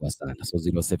baraka kubwa sana. So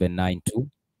 0792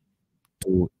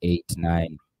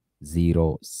 289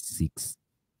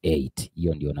 068,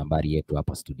 hiyo ndio nambari yetu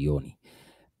hapa studioni.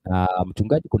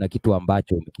 Mchungaji, kuna kitu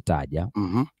ambacho umekitaja,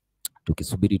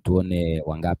 tukisubiri tuone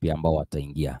wangapi ambao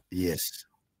wataingia. Yes.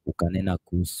 Ukanena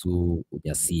kuhusu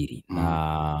ujasiri,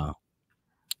 na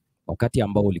wakati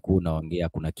ambao ulikuwa unaongea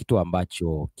kuna kitu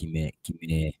ambacho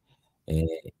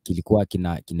kilikuwa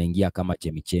kinaingia kama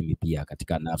chemichemi pia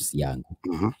katika nafsi yangu,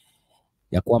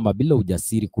 ya kwamba bila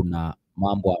ujasiri kuna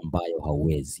mambo ambayo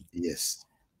hauwezi. Yes.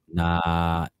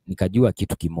 Na nikajua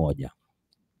kitu kimoja,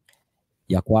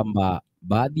 ya kwamba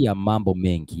baadhi ya mambo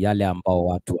mengi yale ambao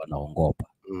watu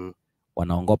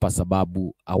wanaongopa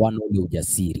sababu hawana ule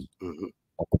ujasiri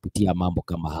wa kupitia mambo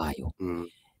kama hayo.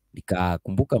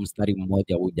 Nikakumbuka mstari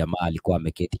mmoja, huyu jamaa alikuwa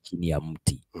ameketi chini ya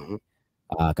mti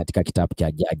katika kitabu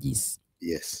cha Judges.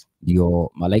 Yes.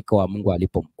 Ndio malaika wa Mungu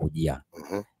alipomkujia,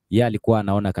 yeye alikuwa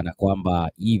anaona kana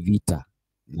kwamba hii vita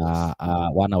na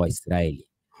wana wa Israeli,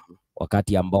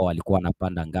 wakati ambao walikuwa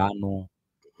wanapanda ngano,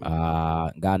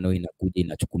 ngano inakuja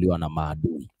inachukuliwa na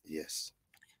maadui. Yes.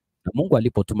 Na Mungu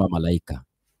alipotuma malaika,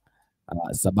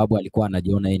 sababu alikuwa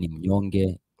anajiona yeye ni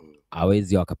mnyonge,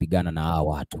 hawezi wakapigana na hao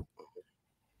watu.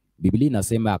 Biblia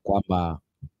inasema kwamba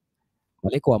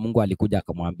malaika wa Mungu alikuja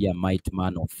akamwambia mighty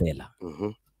man of valor,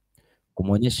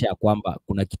 kumuonyesha ya kwamba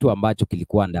kuna kitu ambacho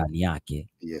kilikuwa ndani yake.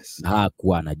 Yes. Na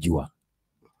hakuwa anajua.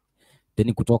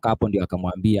 Tena kutoka hapo ndio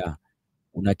akamwambia,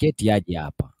 unaketi aje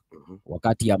hapa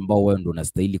wakati ambao wewe ndio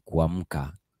unastahili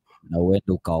kuamka na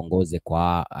uende ukaongoze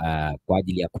kwa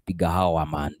ajili ya kupiga hao wa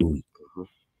maadui,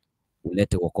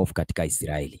 ulete wokovu katika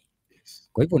Israeli.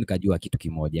 Kwa hivyo nikajua kitu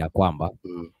kimoja, kwamba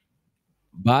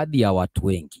baadhi ya watu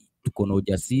wengi tuko na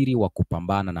ujasiri wa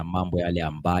kupambana na mambo yale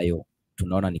ambayo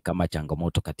tunaona ni kama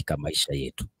changamoto katika maisha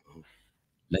yetu,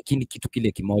 lakini kitu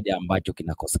kile kimoja ambacho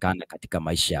kinakosekana katika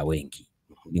maisha ya wengi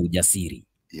ni ujasiri.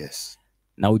 Yes.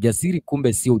 Na ujasiri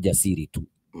kumbe sio ujasiri tu.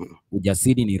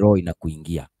 Ujasiri ni roho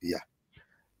inakuingia. Yeah.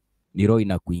 Ni roho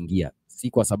inakuingia. Si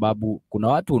kwa sababu kuna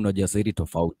watu wana ujasiri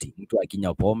tofauti. Mtu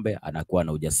akinywa pombe anakuwa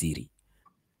na ujasiri.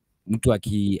 mtu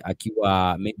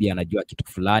akiwa maybe anajua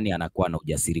kitu fulani anakuwa na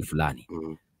ujasiri fulani.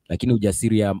 Lakini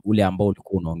ujasiri ule ambao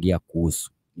ulikuwa unaongea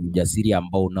kuhusu ni ujasiri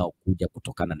ambao unaokuja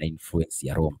kutokana na influence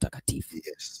ya Roho Mtakatifu.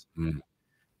 Yes.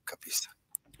 Kabisa.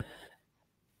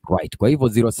 Right. Kwa hivyo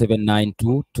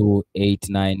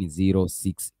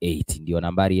 0792289068 ndio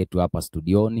nambari yetu hapa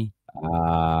studioni.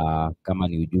 Kama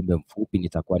ni ujumbe mfupi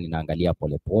nitakuwa ninaangalia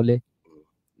polepole,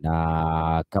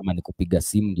 na kama ni kupiga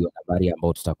simu ndio nambari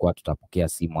ambayo tutapokea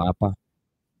simu hapa,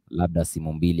 labda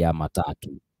simu 2 ama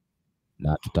 3,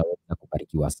 na tutaweza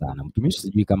kubarikiwa sana. Mtumishi,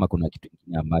 sijui kama kuna kitu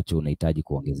kingine ambacho unahitaji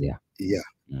kuongezea. Yeah.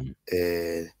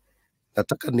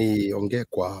 Nataka niongee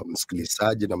kwa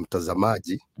msikilizaji na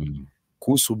mtazamaji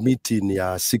kuhusu meeting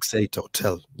ya 68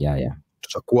 Hotel.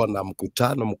 Tutakuwa na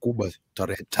mkutano mkubwa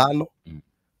tarehe 5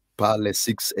 pale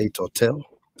 68 Hotel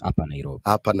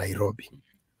hapa Nairobi.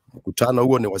 Mkutano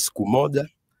huo ni wa siku moja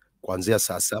kuanzia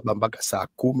saa 7 mpaka saa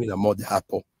 11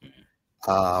 hapo.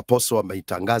 Apostle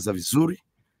ameitangaza vizuri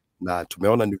na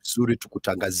tumeona ni vizuri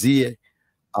tukutangazie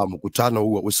mkutano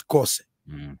huo, usikose.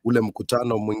 Ule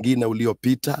mkutano mwingine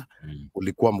uliopita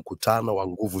ulikuwa mkutano wa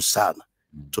nguvu sana.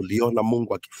 Tuliona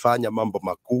Mungu akifanya mambo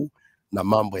makuu na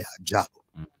mambo ya ajabu.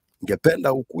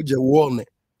 Ningependa ukuje uone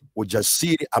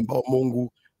ujasiri ambao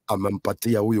Mungu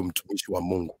amempatia huyu mtumishi wa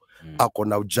Mungu. Ako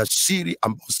na ujasiri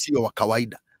ambao sio wa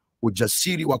kawaida,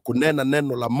 ujasiri wa kunena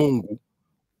neno la Mungu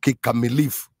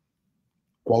kikamilifu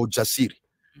kwa ujasiri.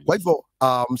 Kwa hivyo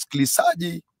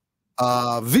msikilizaji,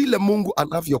 vile Mungu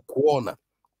anavyokuona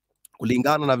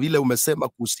kulingana na vile umesema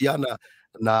kuhusiana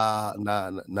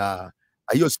na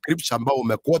hiyo scripture ambao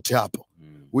umequote hapo.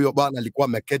 Huyo bwana alikuwa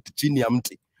ameketi chini ya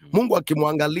mti. Mungu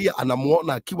akimwangalia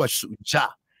anamuona akiwa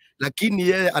shujaa, lakini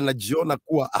yeye anajiona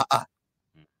kuwa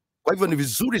Kwa hivyo ni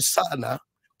vizuri sana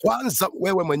kwanza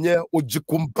wewe mwenyewe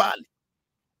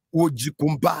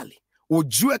ujikumbali,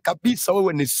 ujue kabisa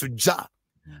wewe ni shujaa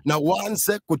na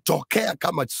uanze kutokea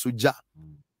kama shujaa.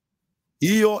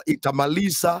 Hiyo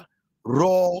itamaliza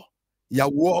roho ya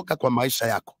uoga kwa maisha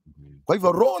yako. Kwa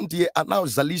hivyo Roho ndiye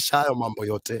anaozalisha hayo mambo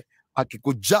yote.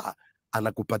 Akikujaa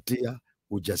anakupatia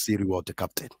ujasiri wote,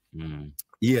 captain.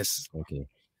 Yes. Okay.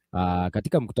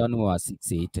 Katika mkutano wa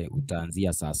 68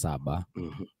 utaanzia saa 7.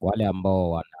 Wale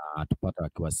ambao wanatupata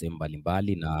wakiwa sehemu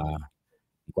mbalimbali, na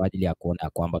kwa ajili ya kuona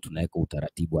kwamba tunaweka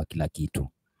utaratibu wa kila kitu,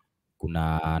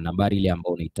 kuna nambari ile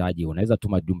ambayo unahitaji, unaweza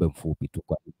tuma jumbe mfupi tu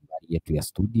kwa nambari yetu ya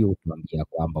studio, tuambia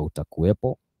kwamba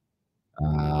utakuwepo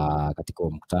katika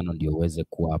mkutano ndio uweze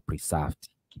kuwa preserved,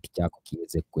 kitu chako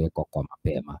kiweze kuwekwa kwa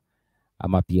mapema.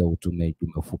 Ama pia utume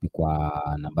jumbe mfupi kwa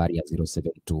nambari ya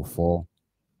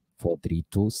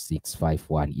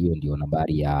 0724432651. Hiyo ndio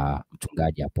nambari ya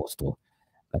mchungaji Apostle.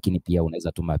 Lakini pia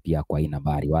unaweza tuma pia kwa hii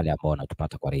nambari. Wale ambao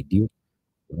wanatupata kwa radio,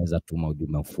 unaweza tuma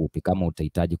ujumbe mfupi kama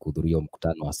utahitaji kuhudhuria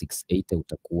mkutano wa 68.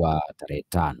 Utakuwa tarehe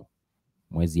 5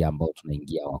 mwezi ambao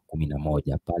tunaingia wa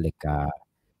 11 pale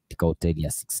katika hoteli ya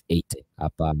 68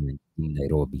 hapa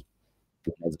Nairobi.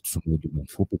 Unaweza tusumie ujumbe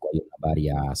mfupi kwa hiyo nambari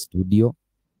ya studio,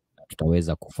 na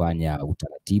tutaweza kufanya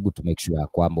utaratibu to make sure ya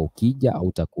kwamba ukija au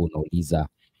utakuwa unauliza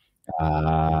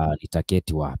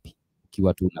nitaketi wapi.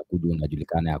 Ukiwa tu unakuja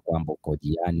unajulikana ya kwamba uko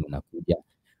jiani, unakuja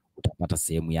utapata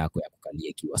sehemu yako ya kukalia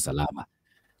ikiwa salama.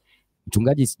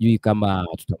 Mchungaji, sijui kama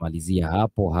tutamalizia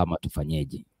hapo ama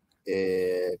tufanyeje?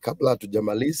 Kabla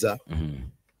hatujamaliza,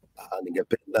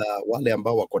 ningependa wale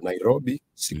ambao wako Nairobi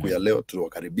siku ya leo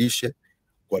tuwakaribishe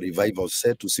kwa revival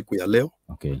set siku ya leo.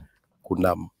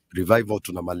 Kuna revival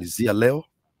tunamalizia leo,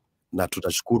 na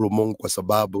tutashukuru Mungu kwa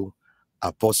sababu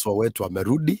apostle wetu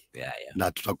amerudi.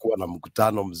 Na tutakuwa na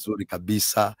mkutano mzuri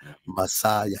kabisa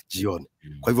masaa ya jioni.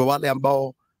 Kwa hivyo wale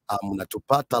ambao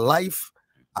mnatupata live,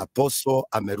 apostle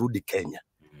amerudi Kenya.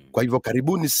 Kwa hivyo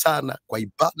karibuni sana kwa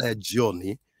ibada ya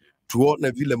jioni,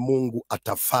 tuone vile Mungu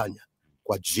atafanya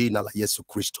kwa jina la Yesu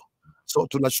Kristo. So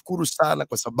tunashukuru sana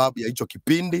kwa sababu ya hicho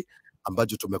kipindi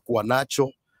ambacho tumekuwa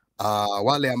nacho.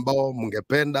 Wale ambao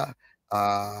mungependa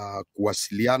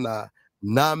kuwasiliana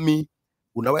nami,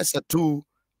 unaweza tu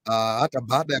hata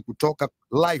baada ya kutoka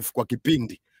live kwa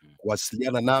kipindi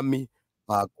kuwasiliana nami,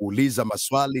 kuuliza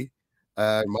maswali.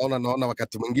 Naona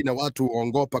wakati mwingine watu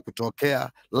huogopa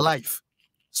kutokea live.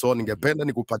 So ningependa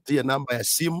nikupatie namba ya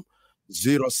simu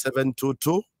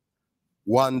 0722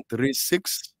 136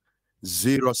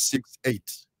 068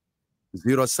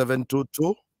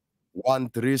 0722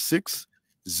 136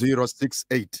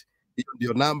 068. Hiyo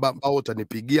ndio namba ambao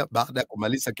utanipigia baada ya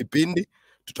kumaliza kipindi,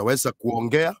 tutaweza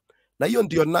kuongea. Na hiyo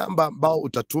ndio namba ambao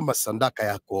utatuma sadaka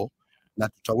yako na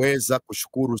tutaweza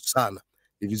kushukuru sana.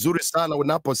 Ni vizuri sana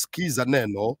unaposikiza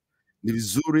neno, ni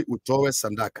vizuri utoe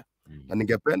sadaka. Na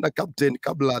ningependa captain,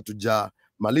 kabla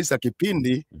tukimaliza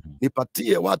kipindi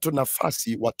nipatie watu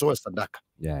nafasi watoe sadaka.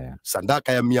 Yeah.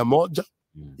 Sadaka ya 100,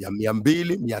 ya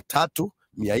 200, 300,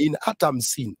 400, hata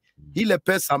 50. Ile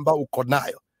pesa ambayo uko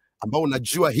nayo, ambao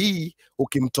unajua hii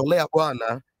ukimtolea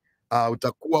Bwana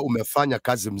utakuwa umefanya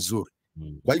kazi mzuri.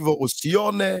 Kwa hivyo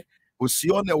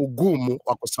usione ugumu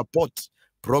wa kusupport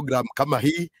program kama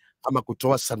hii ama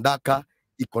kutoa sadaka.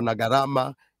 Iko na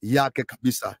gharama yake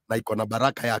kabisa na iko na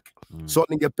baraka yake. So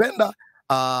ningependa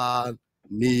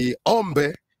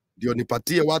niombe ndio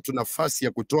nipatie watu nafasi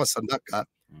ya kutoa sadaka,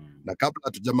 na kabla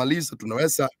hatujamaliza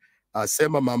tunaweza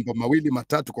sema mambo mawili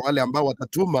matatu kwa wale ambao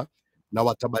watatuma na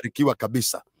watabarikiwa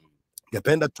kabisa.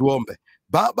 Ningependa tuombe.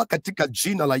 Baba, katika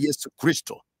jina la Yesu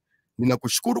Kristo,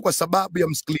 ninakushukuru kwa sababu ya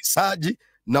msikilizaji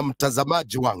na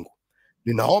mtazamaji wangu.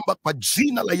 Ninaomba kwa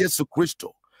jina la Yesu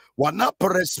Kristo, wanapo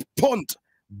respond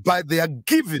by their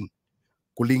giving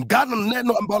kulingana na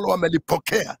neno ambalo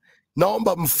wamelipokea,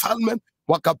 naomba Mfalme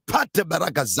wakapate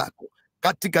baraka zako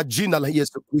katika jina la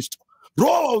Yesu Kristo.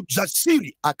 Roho wa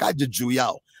ujasiri akaje juu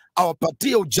yao,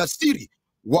 awapatie ujasiri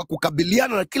wa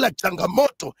kukabiliana na kila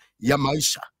changamoto ya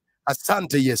maisha.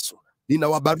 Asante Yesu,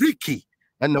 ninawabariki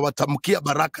na ninawatamkia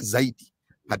baraka zaidi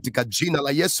katika jina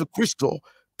la Yesu Kristo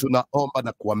tunaomba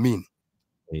na kuamini.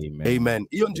 Amen.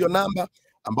 Hiyo ndio namba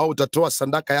ambao utatoa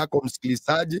sadaka yako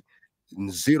msikilizaji,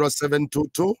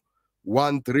 0722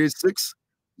 136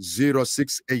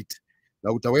 068,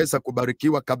 na utaweza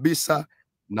kubarikiwa kabisa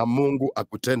na Mungu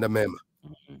akutende mema.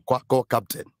 Kwako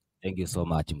Captain. Thank you so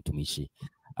much mtumishi.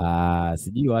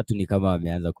 Sijui watu ni kama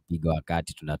wameanza kupiga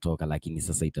wakati tunatoka, lakini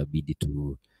sasa itabidi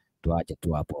tuache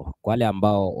tu hapo. Kwa wale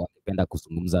ambao wangependa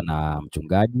kuzungumza na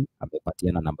mchungaji,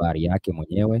 amepatiana nambari yake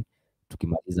mwenyewe.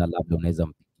 Tukimaliza labda unaweza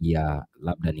mpigia,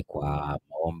 labda ni kwa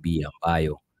maombi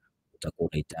ambayo utakuwa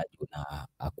unahitaji na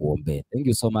akuombe. Thank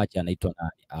you so much. Anaitwa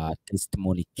na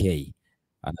Testimony K.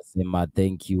 Anasema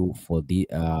thank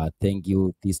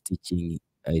you, this teaching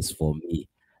is for me.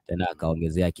 Tena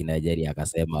akaongezea Kinigeria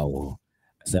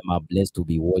akasema blessed to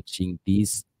be watching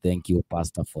this. Thank you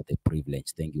pastor for the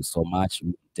privilege. Thank you so much.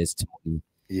 Testimony.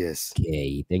 Yes.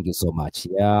 Okay, thank you so much.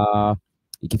 Yeah.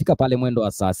 Ikifika pale mwendo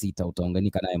wa saa 6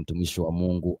 utaunganika naye mtumishi wa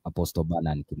Mungu Apostle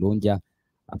Banan Kilunja,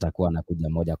 atakuwa anakuja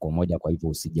moja kwa moja, kwa hivyo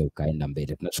usije ukaenda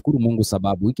mbele. Tunashukuru Mungu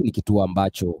sababu hiki ni kituo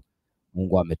ambacho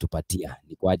Mungu ametupatia,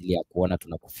 ni kwa ajili ya kuona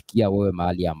tunakufikia wewe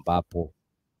mahali ambapo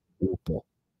upo,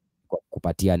 kwa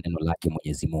kupatia neno lake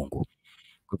Mwenyezi Mungu.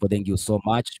 Kwa hivyo thank you so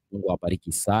much. Mungu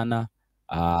awabariki sana.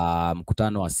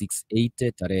 Mkutano wa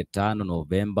 6/8 tarehe 5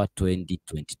 Novemba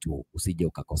 2022, usije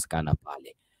ukakosekana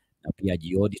pale. Na pia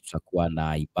jioni tutakuwa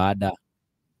na ibada,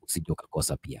 usije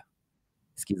ukakosa pia.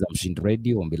 Sikiza Mshindi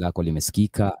Radio, ombi lako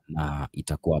limesikika na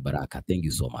itakuwa baraka. Thank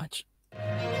you so much.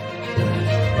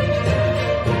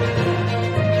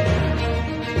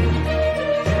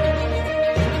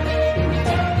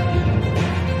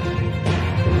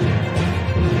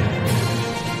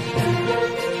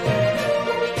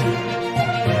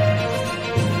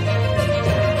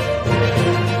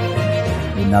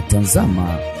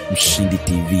 Unatazama Mshindi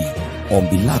TV,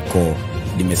 ombi lako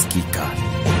limesikika.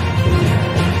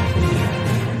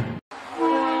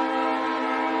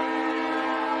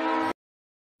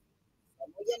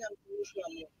 Pamoja na mtumishi wa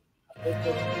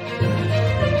Mungu